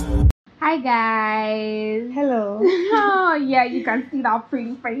Hi guys. Hello. Oh yeah, you can see that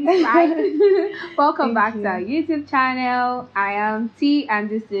pretty face, right? Welcome back to our YouTube channel. I am T and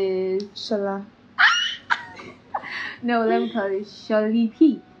this is Shola. No, let me call it Sholi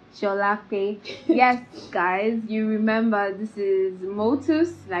P. Shola P. Yes, guys, you remember this is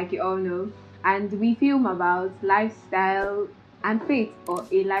Motus, like you all know, and we film about lifestyle and faith, or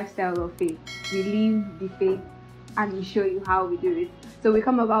a lifestyle of faith. We live the faith and we show you how we do it. So we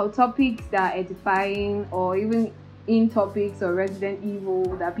come about topics that are edifying, or even in topics or resident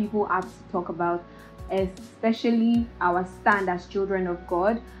evil that people have to talk about, especially our stand as children of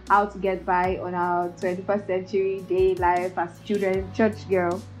God, how to get by on our 21st century day life as children, church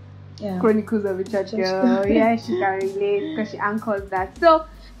girl. Yeah. Chronicles of a church girl. Yeah, she can relate because she anchors that. So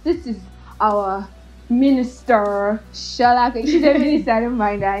this is our minister, Shola. She's a minister, I don't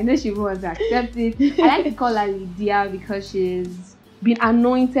mind her. I know she wants to accept it. I like to call her Lydia because she's been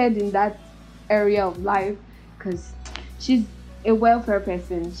anointed in that area of life, because she's a welfare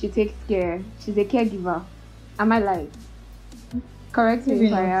person. She takes care. She's a caregiver. Am I right? Correct me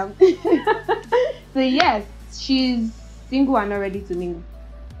if I am. So yes, she's single and not ready to mingle.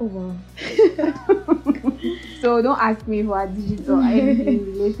 Oh wow. So don't ask me for digits or anything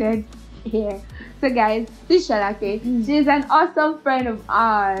related here. So guys, this is Shalake. She's an awesome friend of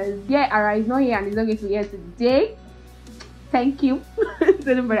ours. Yeah, Ara is not here and is not going to be here today. Thank you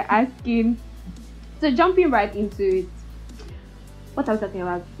for asking. So jumping right into it. What are we talking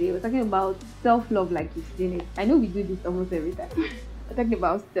about today? We're talking about self-love, like you've seen it. I know we do this almost every time. We're talking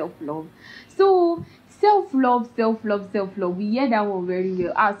about self-love. So self-love. We hear that one very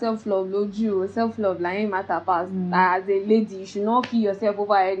well. Self-love, loju, self-love, like matter pass. As a lady, you should not kill yourself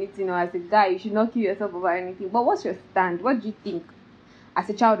over anything, or as a guy, you should not kill yourself over anything. But what's your stand? What do you think as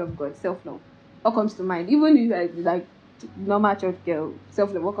a child of God? Self-love. What comes to mind? Even if like normal church girl,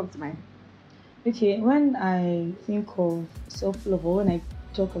 self-love, what comes to mind? Okay, when I think of self-love, or when I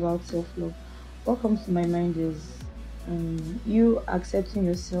talk about self-love, what comes to my mind is you accepting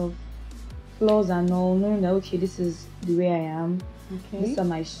yourself, flaws and all, knowing that okay, this is the way I am, these are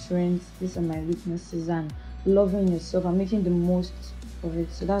my strengths, these are my weaknesses, and loving yourself and making the most of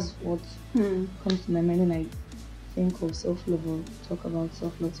it. So that's what comes to my mind when I think of self-love or talk about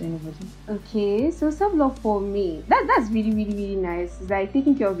self-love to anybody. Okay, so self-love for me, that's really nice. It's like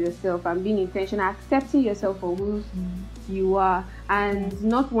taking care of yourself and being intentional, accepting yourself for who you are, and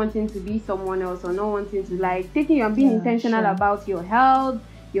not wanting to be someone else, or not wanting to like taking you and being intentional about your health,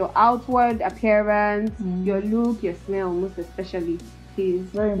 your outward appearance, your look, your smell, most especially.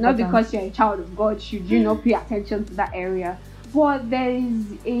 Please, not because you're a child of God should you not pay attention to that area. But there is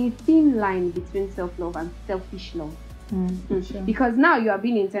a thin line between self-love and selfish love. Sure. Because now you are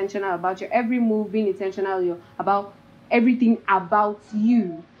being intentional about your every move, being intentional about everything about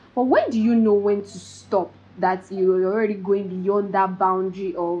you. But when do you know when to stop? That you're already going beyond that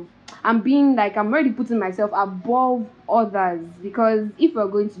boundary of I'm already putting myself above others. Because if we're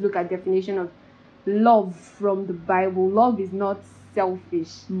going to look at definition of love from the Bible, love is not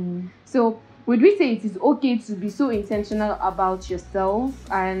selfish. So would we say it is okay to be so intentional about yourself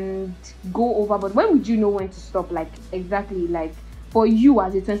and go overboard? When would you know when to stop? Like exactly, like for you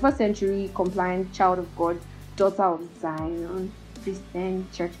as a 21st century compliant child of God, daughter of Zion, Christian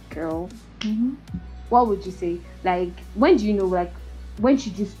church girl, what would you say? Like when do you know? Like when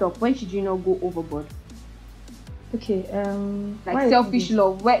should you stop? When should you not go overboard? Okay, like selfish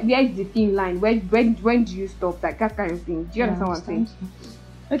love. Where is the thin line? When do you stop? Like that kind of thing. Do you understand what I'm saying?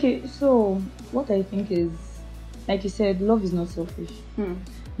 Okay, so what I think is, like you said, love is not selfish.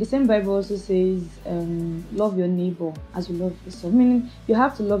 The same Bible also says, love your neighbor as you love yourself. Meaning, you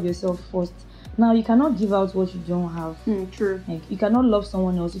have to love yourself first. Now, you cannot give out what you don't have. True. Like you cannot love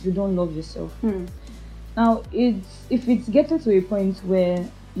someone else if you don't love yourself. Now, if it's getting to a point where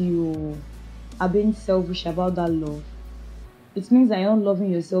you are being selfish about that love, it means that you're not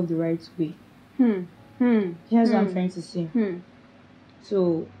loving yourself the right way. Here's what I'm trying to say.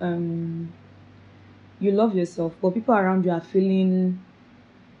 So, you love yourself, but people around you are feeling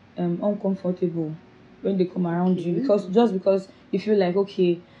uncomfortable when they come around you, because you feel like,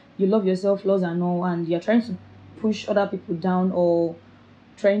 okay, you love yourself, flaws and all, and you're trying to push other people down, or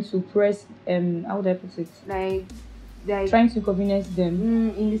trying to press, how would I put it? Like trying to convenience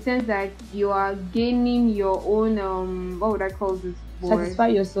them. In the sense that you are gaining your own, what would I call this? Satisfy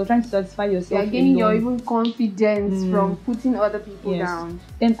yourself, trying to satisfy yourself. You're gaining your even confidence from putting other people down.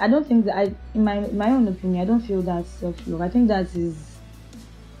 Then I don't think that in my own opinion, I don't feel that self-love. I think that is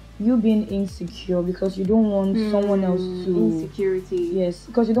you being insecure because you don't want someone else to insecurity. Yes,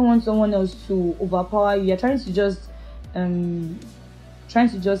 because you don't want someone else to overpower you. You're trying to just trying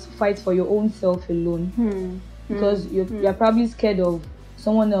to just fight for your own self alone, because you're probably scared of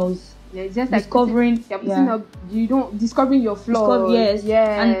someone else just discovering. You don't discovering your flaws.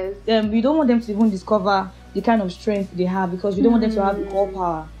 Yes. And you don't want them to even discover the kind of strength they have, because you don't want them to have equal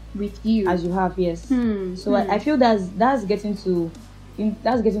power with you as you have. Yes. So I feel that's getting to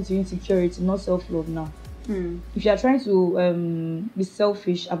insecurity, not self-love now. If you are trying to be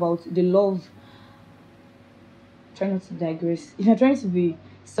selfish about the love, try not to digress. If you're trying to be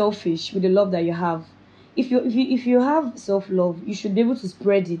selfish with the love that you have, if you have self-love, you should be able to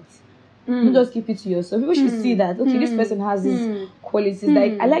spread it. Don't just keep it to yourself. People should see that, okay, this person has these qualities.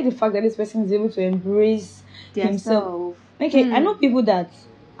 Like, I like the fact that this person is able to embrace himself. Okay, I know people that,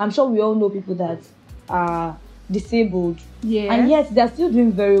 I'm sure we all know people that are disabled, and yet they're still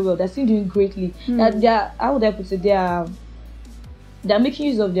doing very well. They're still doing greatly. That they're, how would I put it? They're making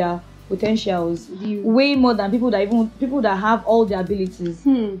use of their potentials way more than people that have all the abilities.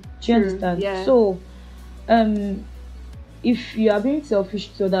 Do you understand? Yeah. So, if you are being selfish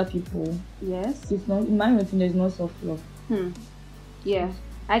to other people, it's not, in my opinion, there's no self-love. Yeah,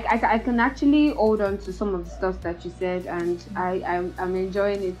 I can actually hold on to some of the stuff that you said, and I'm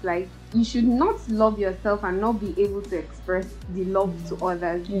enjoying it. Like, you should not love yourself and not be able to express the love to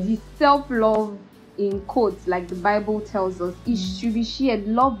others. The self-love, in quotes, like the Bible tells us, it should be shared.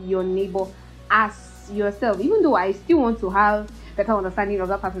 Love your neighbor as yourself. Even though I still want to have better understanding of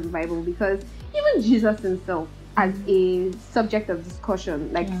that part of the Bible, because even Jesus himself, as a subject of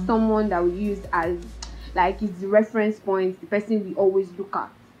discussion, like someone that we use as like his reference point, the person we always look at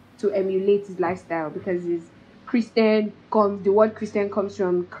to emulate his lifestyle, because his Christian the word Christian comes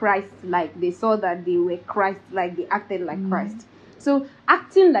from Christ-like. They saw that they were Christ-like, they acted like Christ. So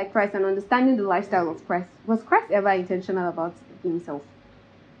acting like Christ and understanding the lifestyle of Christ, was Christ ever intentional about himself?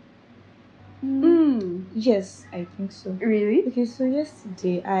 Yes, I think so. Really? Okay, so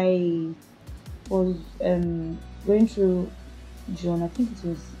yesterday I was going through John, I think it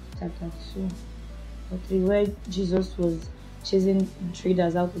was chapter 2 or 3, where Jesus was chasing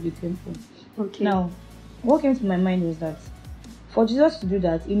traders out of the temple. Okay. Now, what came to my mind was that for Jesus to do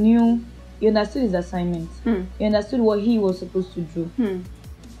that, he understood his assignment. He understood what he was supposed to do.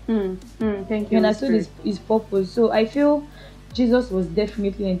 Thank you. He understood his purpose. So I feel Jesus was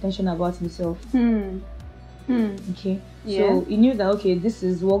definitely intentional about himself. Okay. So he knew that, okay, this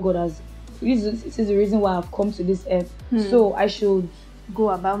is what God has. This is the reason why I've come to this earth. So I should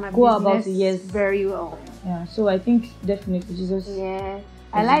go about my business very well. Yeah. So I think definitely Jesus. Yeah.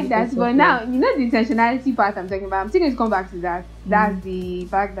 I like that. But now, you know, the intentionality part I'm talking about, I'm still going to come back to that. That's the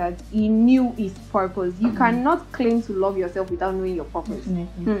fact that he knew his purpose. You cannot claim to love yourself without knowing your purpose.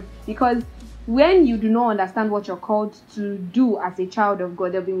 Because when you do not understand what you're called to do as a child of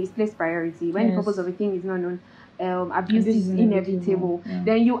God, there'll be misplaced priority. When the purpose of a thing is not known, abuse is inevitable.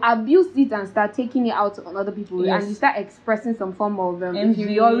 Then you abuse it and start taking it out on other people, and you start expressing some form of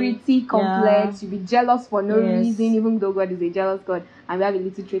inferiority complex. You be jealous for no reason, even though God is a jealous God, and we have a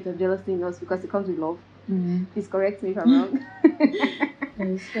little trait of jealousy in us because it comes with love. Please correct me if I'm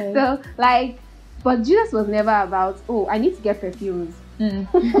wrong. So, like, but Jesus was never about, oh, I need to get perfumes.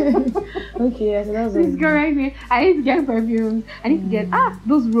 Okay, so that was please correct me. I need to get perfumes. I need to get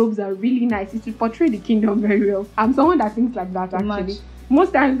those robes are really nice. It will portray the kingdom very well. I'm someone that thinks like that actually.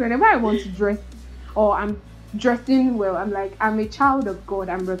 Most times whenever I want to dress or I'm dressing well, I'm like, I'm a child of God,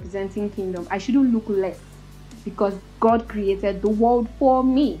 I'm representing kingdom. I shouldn't look less, because God created the world for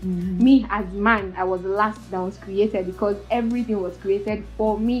me. Me as man, I was the last that was created, because everything was created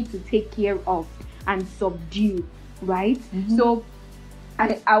for me to take care of and subdue, right? So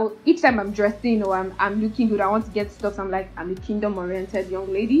I each time I'm dressing or I'm looking good, I want to get stuff. So I'm like, I'm a kingdom oriented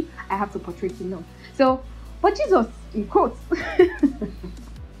young lady. I have to portray kingdom. So, but Jesus, in quotes,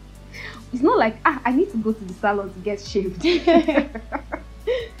 it's not like I need to go to the salon to get shaved.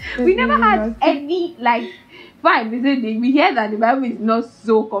 We never had any, like, fine. We hear that the Bible is not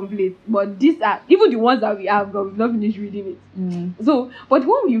so complete, but these are even the ones that we have, but we've not finished reading it. So, but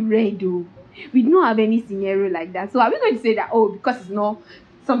when we read, though, we don't have any scenario like that. So are we going to say that, oh, because it's not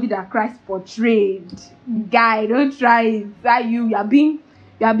something that Christ portrayed, guy, don't try it. That you are being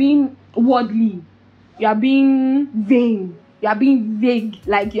worldly, you are being vain, you are being vague,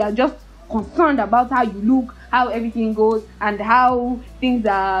 like you are just concerned about how you look, how everything goes, and how things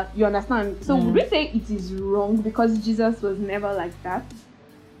are, you understand? So would we say it is wrong because Jesus was never like that?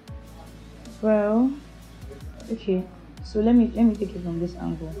 Well, okay. So let me take it from this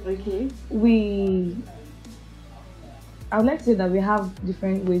angle. Okay. I would like to say that we have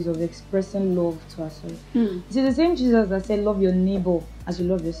different ways of expressing love to ourselves. It's the same Jesus that said, love your neighbor as you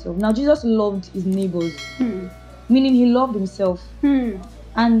love yourself. Now, Jesus loved his neighbors meaning he loved himself. Hmm.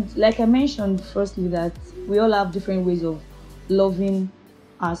 And like I mentioned, firstly, that we all have different ways of loving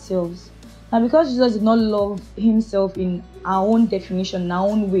ourselves. Now, because Jesus did not love himself in our own definition, in our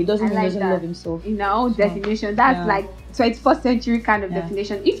own way, doesn't I mean he like doesn't that. love himself. In our own So, definition, that's yeah. like 21st century kind of Yeah.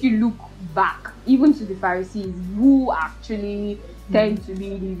 definition. If you look back, even to the Pharisees, who actually tend to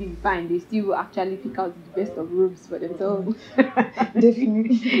be living fine, they still actually pick out the best of robes for themselves.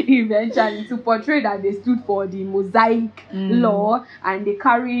 Definitely. Eventually, to portray that they stood for the Mosaic law and they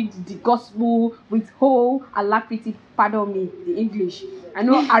carried the gospel with whole alacrity. Pardon me, the English. I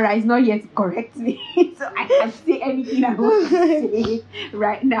know Ara is not here to correct me, so I can say anything I want to say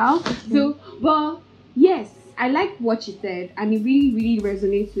right now. So, well, yes, I like what you said, and it really, really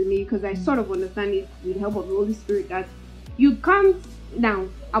resonates with me because I sort of understand it with the help of the Holy Spirit that you can't. Now,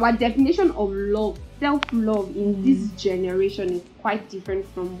 our definition of love, self-love in this generation is quite different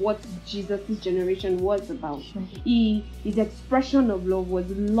from what Jesus' generation was about. Sure. His expression of love was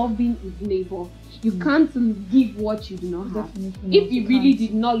loving his neighbor. You can't give what you do not have. Definitely If not, he you really can't.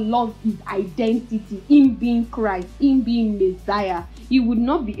 did not love his identity, him being Christ, him being Messiah, he would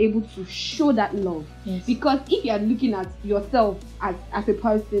not be able to show that love. Yes. Because if you are looking at yourself as a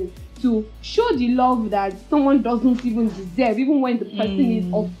person, to show the love that someone doesn't even deserve, even when the person is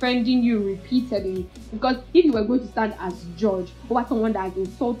offending you repeatedly. Because if you were going to stand as judge over someone that has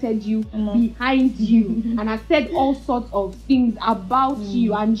insulted you behind you and has said all sorts of things about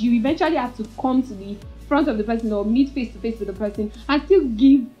you, and you eventually have to come to the front of the person or meet face to face with the person and still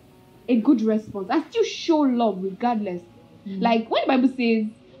give a good response and still show love regardless. Like when the Bible says,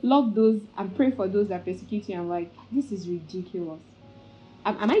 love those and pray for those that persecute you, I'm like, this is ridiculous.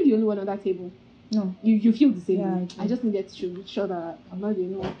 Am I the only one on that table? No. You feel the same Yeah, way. I do. I just needed to be sure that I'm not the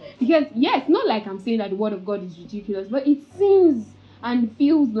only one. Because yeah, it's not like I'm saying that the word of God is ridiculous, but it seems and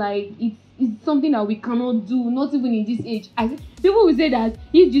feels like it's something that we cannot do, not even in this age. People will say that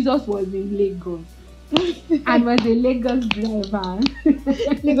if Jesus was in Lagos and was a Lagos driver,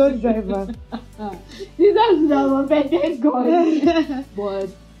 Lagos driver. Jesus would have offended God. But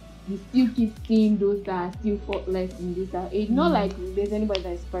you still keep seeing those that are still faultless in this age. Not like there's anybody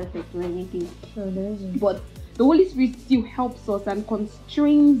that is perfect or anything. Sure, there isn't. But the Holy Spirit still helps us and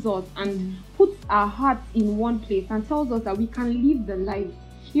constrains us and puts our hearts in one place and tells us that we can live the life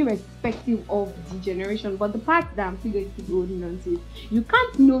irrespective of the generation. But the part that I'm still going to keep holding on to is you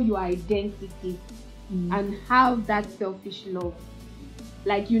can't know your identity and have that selfish love.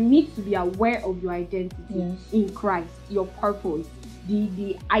 Like, you need to be aware of your identity in Christ, your purpose,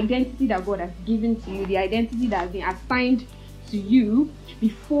 the identity that God has given to you, the identity that has been assigned to you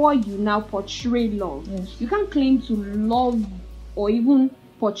before you now portray love. You can't claim to love or even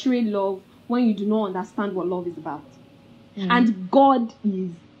portray love when you do not understand what love is about. And God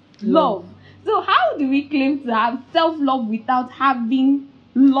is love. So how do we claim to have self-love without having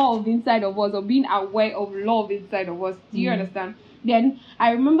love inside of us or being aware of love inside of us? Do you understand? Then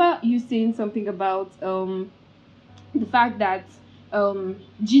I remember you saying something about the fact that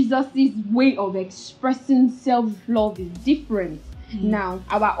Jesus' way of expressing self-love is different. Now,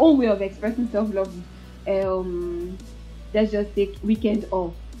 our own way of expressing self-love, let's just take weekend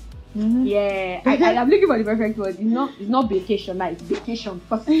off. Yeah, I'm looking for the perfect word. It's not vacation, like it's vacation,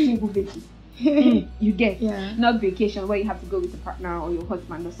 first single vacation. You get not vacation where you have to go with a partner or your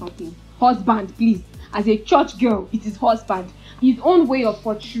husband or something. Husband, please. As a church girl, it is husband. His own way of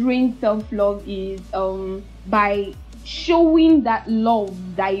portraying self-love is by showing that love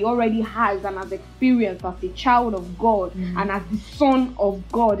that he already has and has experienced as a child of God and as the son of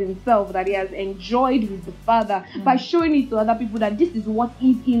God himself that he has enjoyed with the Father, by showing it to other people that this is what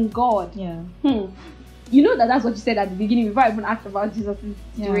is in God. You know that's what you said at the beginning before I even asked about Jesus'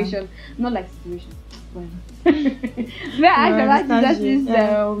 situation. Not like situation. Where I asked about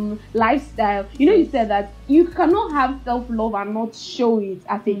Jesus' lifestyle. You know, you said that you cannot have self-love and not show it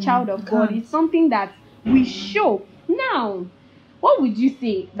as a child of God. It's something that we show. Now, what would you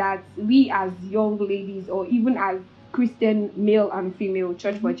say that we as young ladies or even as Christian male and female,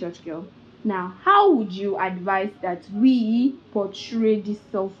 church boy, church girl, now, how would you advise that we portray this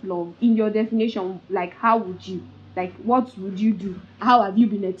self-love in your definition? Like, how would you? Like, what would you do? How have you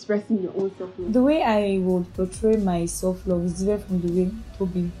been expressing your own self-love? The way I would portray my self-love is different from the way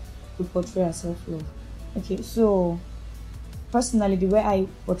Toby would portray her self-love. Okay, so personally, the way I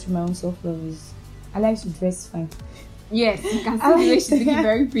portray my own self-love is I like to dress fine. Yes, you can see the way she's looking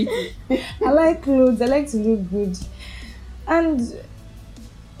very pretty. I like clothes. I like to look good. And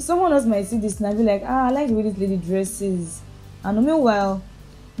someone else might see this and I'll be like, I like the way this lady dresses. And meanwhile,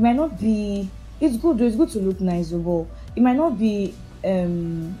 it might not be... It's good to look nice, but it might not be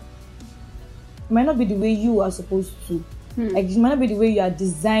might not be the way you are supposed to. Like it might not be the way you are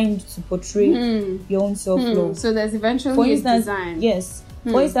designed to portray your own self-love. So there's eventually For instance, design. yes.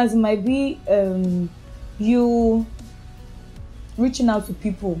 For instance, it might be you reaching out to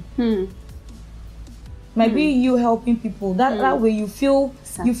people. Might be you helping people. That way you feel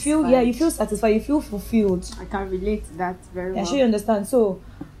satisfied. You feel satisfied, you feel fulfilled. I can relate to that very well. I'm sure you understand. So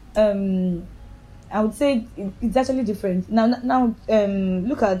I would say it's actually different. Now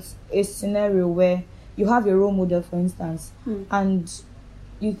look at a scenario where you have a role model, for instance, and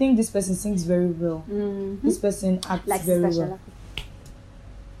you think this person sings very well. This person acts like very well.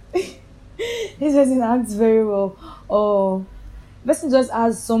 This person acts very well. Or the person just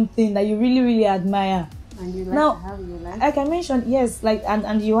has something that you really, really admire. And you like to have in your life. Like I mentioned, yes, like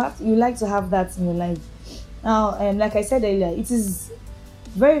and you like to have that in your life. Now, like I said earlier, it is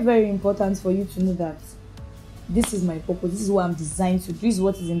very, very important for you to know that this is my purpose. This is what I'm designed to do. This is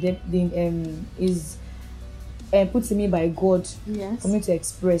what is put in me by God for me to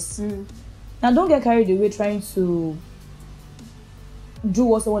express. Now, don't get carried away trying to do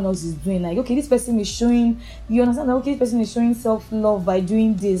what someone else is doing. Like, okay, this person is showing. You understand that? Okay, this person is showing self-love by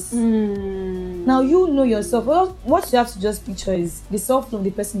doing this. Now, you know yourself. Well, what you have to just picture is the self-love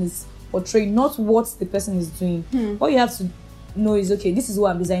the person is portraying, not what the person is doing. What you have to know is, okay, this is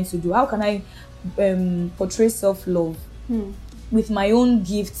what I'm designed to do. How can I portray self-love with my own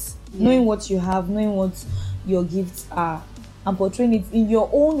gifts, knowing what you have, knowing what your gifts are, and portraying it in your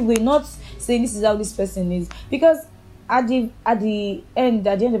own way, not saying this is how this person is. Because at the end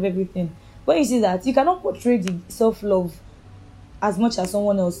of everything, when you see that you cannot portray the self-love as much as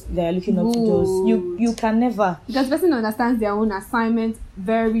someone else that you're looking up to does, you can never. Because the person understands their own assignment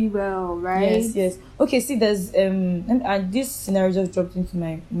very well, right? Yes. Okay, see, there's and this scenario just dropped into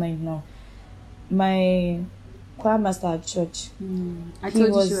my mind now. My choir master at church. I told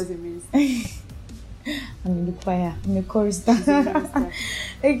you she was amazing. I'm in the choir. I'm a chorister.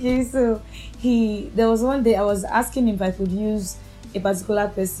 Okay, so there was one day I was asking him if I could use a particular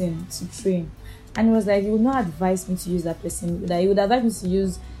person to train, and he was like, he would not advise me to use that person. That he would advise me to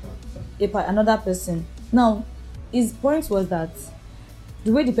use another person. Now, his point was that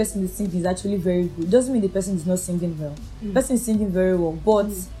the way the person is singing is actually very good. Doesn't mean the person is not singing well. The person is singing very well,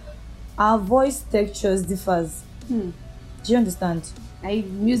 but our voice textures differs. Do you understand?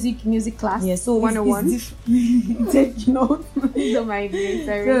 Music class. Yeah, so 101. Take note. So my brain,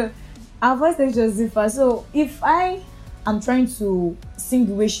 sorry. So our voice textures differ. So if I am trying to sing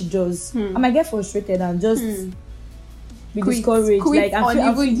the way she does, I might get frustrated and just be discouraged. Like I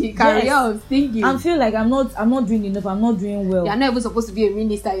feel like I'm not doing enough. I'm not doing well. You're not even supposed to be a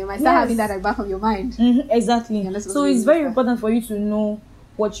minister. You might start having that at the back of your mind. Exactly. So it's very important for you to know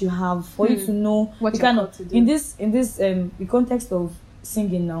what you have, for you to know what you're called to do. In this the context of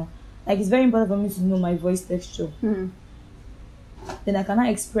singing now, like it's very important for me to know my voice texture. Then I cannot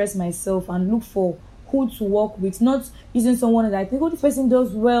express myself and look for who to work with, not using someone that I think, oh, this person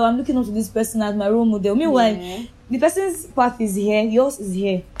does well, I'm looking up to this person as my role model. Meanwhile, the person's path is here, yours is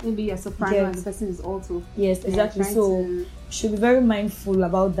here. Maybe you're soprano and the person is alto. Yes, exactly. So you should be very mindful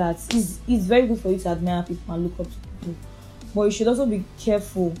about that. It's very good for you to admire people and look up to people, but you should also be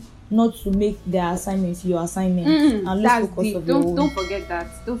careful not to make their assignments your assignment and lose focus of your own. Don't forget that.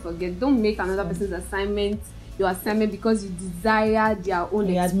 Don't make another person's assignment your assignment because you desire their own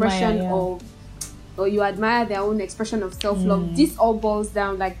expression or you admire their own expression of self-love. This all boils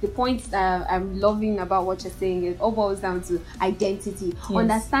down, like the point I'm loving about what you're saying, it all boils down to identity.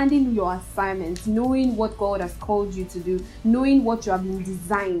 Understanding your assignments, knowing what God has called you to do, knowing what you have been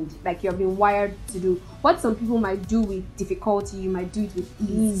designed, like you have been wired to do. What some people might do with difficulty, you might do it with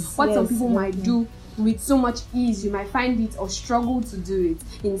ease. What some people might do with so much ease, you might find it or struggle to do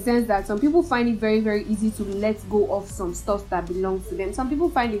it, in the sense that some people find it very, very easy to let go of some stuff that belongs to them. Some people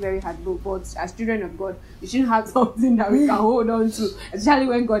find it very hard, but as children of God, you shouldn't have something that we can hold on to, especially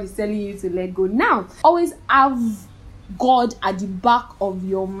when God is telling you to let go. Now, always have God at the back of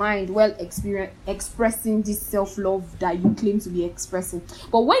your mind while expressing this self-love that you claim to be expressing.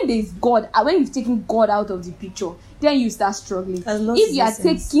 But when there's God, when you've taken God out of the picture, then you start struggling. If you are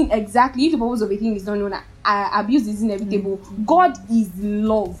taking if the purpose of a thing is not known, abuse is inevitable. God is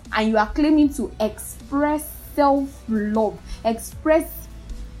love, and you are claiming to express self-love, express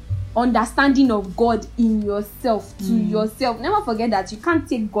understanding of God in yourself, to yourself. Never forget that you can't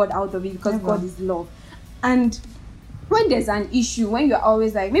take God out of it because God is love. And when there's an issue, when you're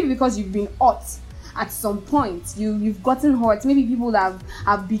always like, maybe because you've been hurt at some point, you've gotten hurt, maybe people that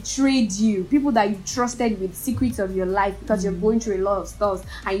have betrayed you, people that you trusted with secrets of your life because you're going through a lot of stuff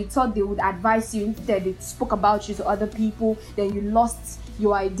and you thought they would advise you, instead they spoke about you to other people, then you lost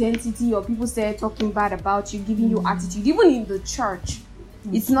your identity, or people start talking bad about you, giving you attitude, even in the church.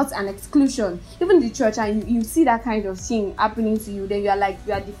 It's not an exclusion. Even in the church, and you see that kind of thing happening to you, then you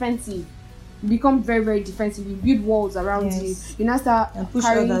are defensive. You become very, very defensive. You build walls around you. You now start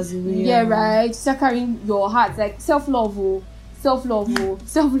carrying, right. Start carrying your heart, like self-love. Self-love.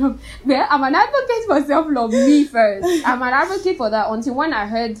 Well, I'm an advocate for self-love. Me first. I'm an advocate for that until when I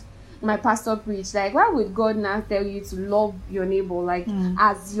heard my pastor preach, like, why would God now tell you to love your neighbor like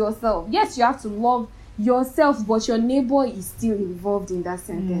as yourself? Yes, you have to love yourself, but your neighbor is still involved in that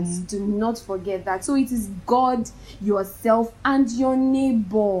sentence. Do not forget that. So it is God, yourself, and your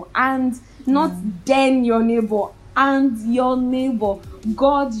neighbor, and not then your neighbor and your neighbor.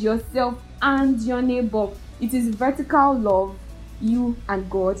 God, yourself, and your neighbor. It is vertical love, you and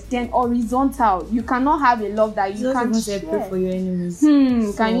God. Then horizontal, you cannot have a love that you can't share. Pray for your enemies.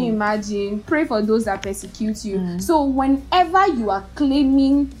 Can you imagine? Pray for those that persecute you. So whenever you are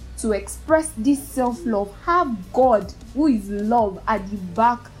claiming to express this self-love, have God, who is love, at the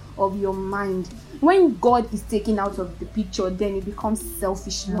back of your mind. When God is taken out of the picture, then it becomes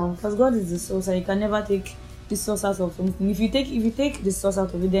selfish love. Because God is the source, and you can never take the source out of something. If you take the source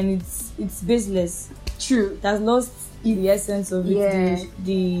out of it, then it's baseless. True. It has lost the essence of it,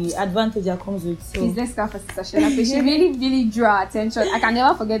 the advantage that comes with it. So please, let's start for Sister Sholape. She really, really drew our attention. I can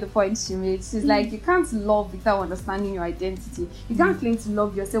never forget the point she made. She's like, you can't love without understanding your identity. You can't claim to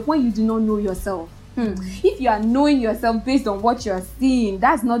love yourself when you do not know yourself. If you are knowing yourself based on what you are seeing,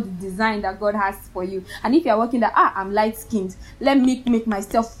 that's not the design that God has for you. And if you are working that, I'm light-skinned, let me make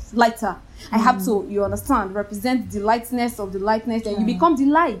myself lighter. I have to, you understand, represent the lightness of the lightness, and you become the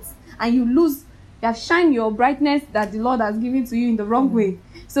light, and you have shined your brightness that the Lord has given to you in the wrong way.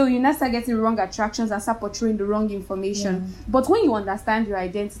 So you now start getting wrong attractions and start portraying the wrong information. But when you understand your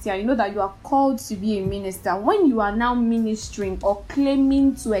identity and you know that you are called to be a minister, when you are now ministering or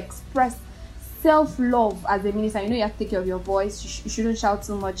claiming to express self-love as a minister, you know you have to take care of your voice. You shouldn't shout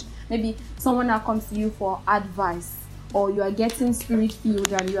too much. Maybe someone now comes to you for advice, or you are getting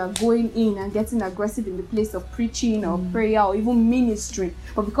spirit-filled and you are going in and getting aggressive in the place of preaching or prayer or even ministry.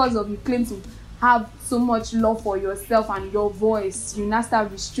 But because of you claim to have so much love for yourself and your voice, you now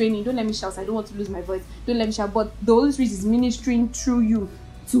start restraining. Don't let me shout, I don't want to lose my voice. Don't let me shout. But the Holy Spirit is ministering through you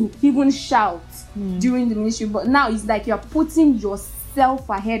to even shout during the ministry. But now it's like you're putting yourself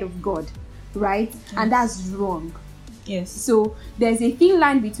ahead of God, right? And that's wrong. Yes. So there's a thin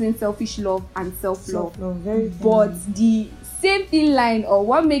line between selfish love and self-love. Very thin. But the same thin line, or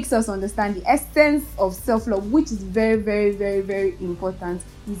what makes us understand the essence of self-love, which is very, very, very, very important,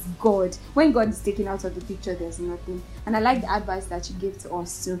 is God. When God is taken out of the picture, there's nothing. And I like the advice that you gave to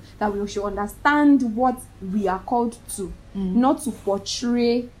us too, that we should understand what we are called to, not to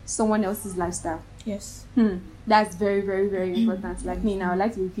portray someone else's lifestyle. Yes. That's very, very, very important. Like me now, I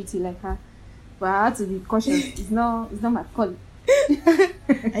like to be pretty like her, but I have to be cautious. It's not my call.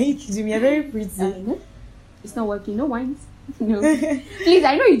 Are you kidding me? You're very pretty. It's not working. No wines. No. Please,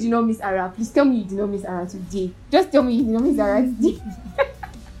 I know you did not miss Ara. Please tell me you did not miss Ara today. Just tell me you did not miss Ara today.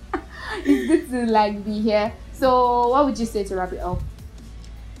 It's good to be here. So what would you say to wrap it up?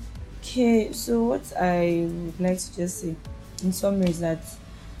 Okay, so what I would like to just say in summary is that,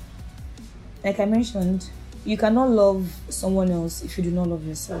 like I mentioned, you cannot love someone else if you do not love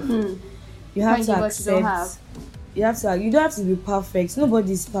yourself. You have to accept. You don't have to be perfect.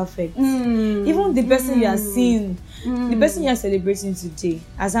 Nobody is perfect. Even the person you are seeing, the person you are celebrating today,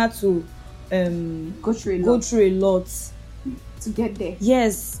 has had to go through a lot to get there.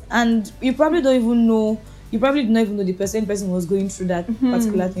 Yes, and you probably don't even know. You probably do not even know the person was going through that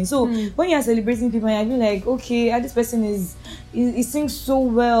particular thing. So when you are celebrating people, and you're like, okay, this person he sings so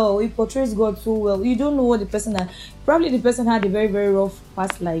well, he portrays God so well. You don't know what the person had. Probably the person had a very, very rough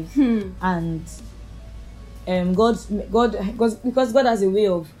past life, and because God has a way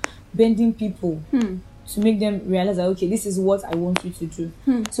of bending people to make them realize that, okay, this is what I want you to do.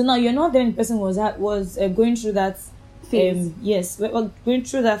 So now you're not there. The person was going through that phase. Going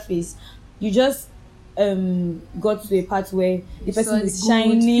through that phase. You just got to a part where the person is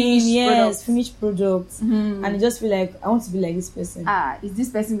shining, finished product, and you just feel like, I want to be like this person. Is this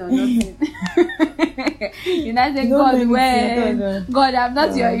person or nothing? You know, say, God, where? God, I'm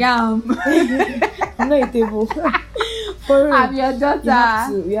not your yam. I'm not a table. For real, I'm your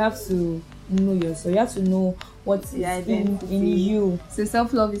daughter. You have to know yourself. You have to know what's in you. So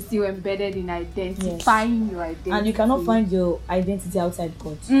self-love is still embedded in identifying your identity. And you cannot find your identity outside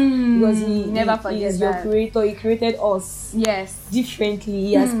God. Because He is your creator. He created us differently.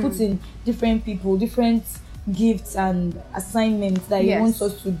 He has put in different people, different gifts and assignments that He wants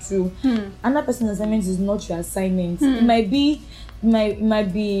us to do. Another person's assignment is not your assignment. It might be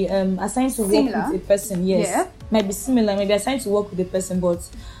might be assigned to Similar. work with a person. Yes, Yeah. might be similar. Maybe assigned to work with a person, but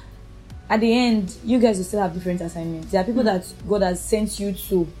at the end, you guys will still have different assignments. There are people that God has sent you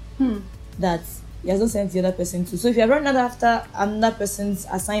to that He has not sent the other person to. So if you're running after another person's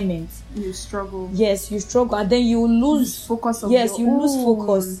assignment, You struggle. yes, you struggle, and then you lose Focus on yes, your you lose own.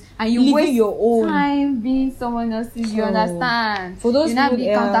 focus, and you living waste your own. time being someone else's. You So, understand? for those you not people,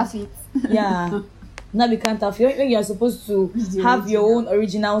 be counterfeit. Yeah. Not be counterfeit when you are supposed to The have your original. own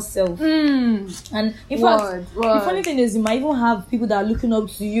original self. And in Word, fact, word. the funny thing is, you might even have people that are looking up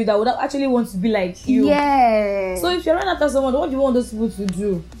to you that would actually want to be like you. Yeah. So if you're running after someone, what do you want those people to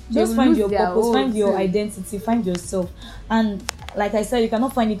do? They Just will find lose your their purpose, own find your too. identity, find yourself. And like I said, you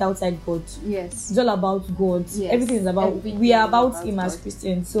cannot find it outside God. Yes. It's all about God. Yes. Everything is about. Everything We are is about about Him as God.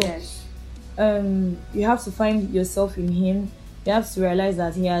 Christians. So Yes. you have to find yourself in Him. You have to realize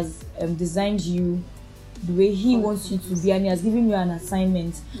that He has designed you the way He wants you to be, and He has given you an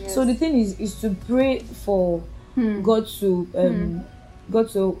assignment. Yes. So the thing is to pray for God to God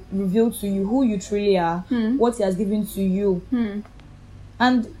to reveal to you who you truly are, what He has given to you,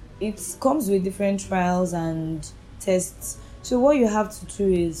 and it comes with different trials and tests. So what you have to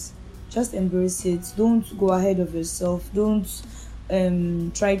do is just embrace it. Don't go ahead of yourself. Don't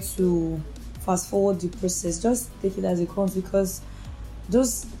try to fast forward the process. Just take it as it comes, because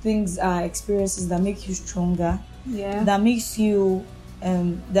those things are experiences that make you stronger, Yeah. that makes you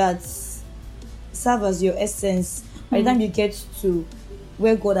that serve as your essence by the time you get to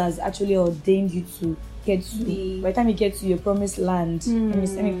where God has actually ordained you to get to. Be. By the time you get to your promised land,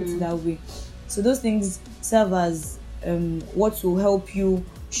 let me put it that way. So those things serve as what will help you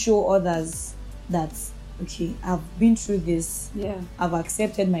show others that okay, I've been through this. Yeah. I've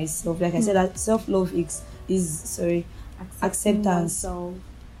accepted myself. Like I said, that self-love is acceptance. oneself.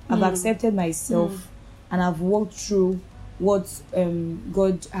 I've accepted myself, and I've walked through what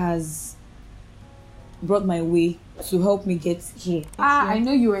God has brought my way to help me get here. I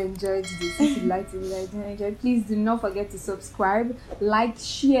know you enjoyed this. If you liked it, I didn't enjoy it, please do not forget to subscribe, like,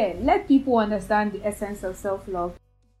 share. Let people understand the essence of self-love.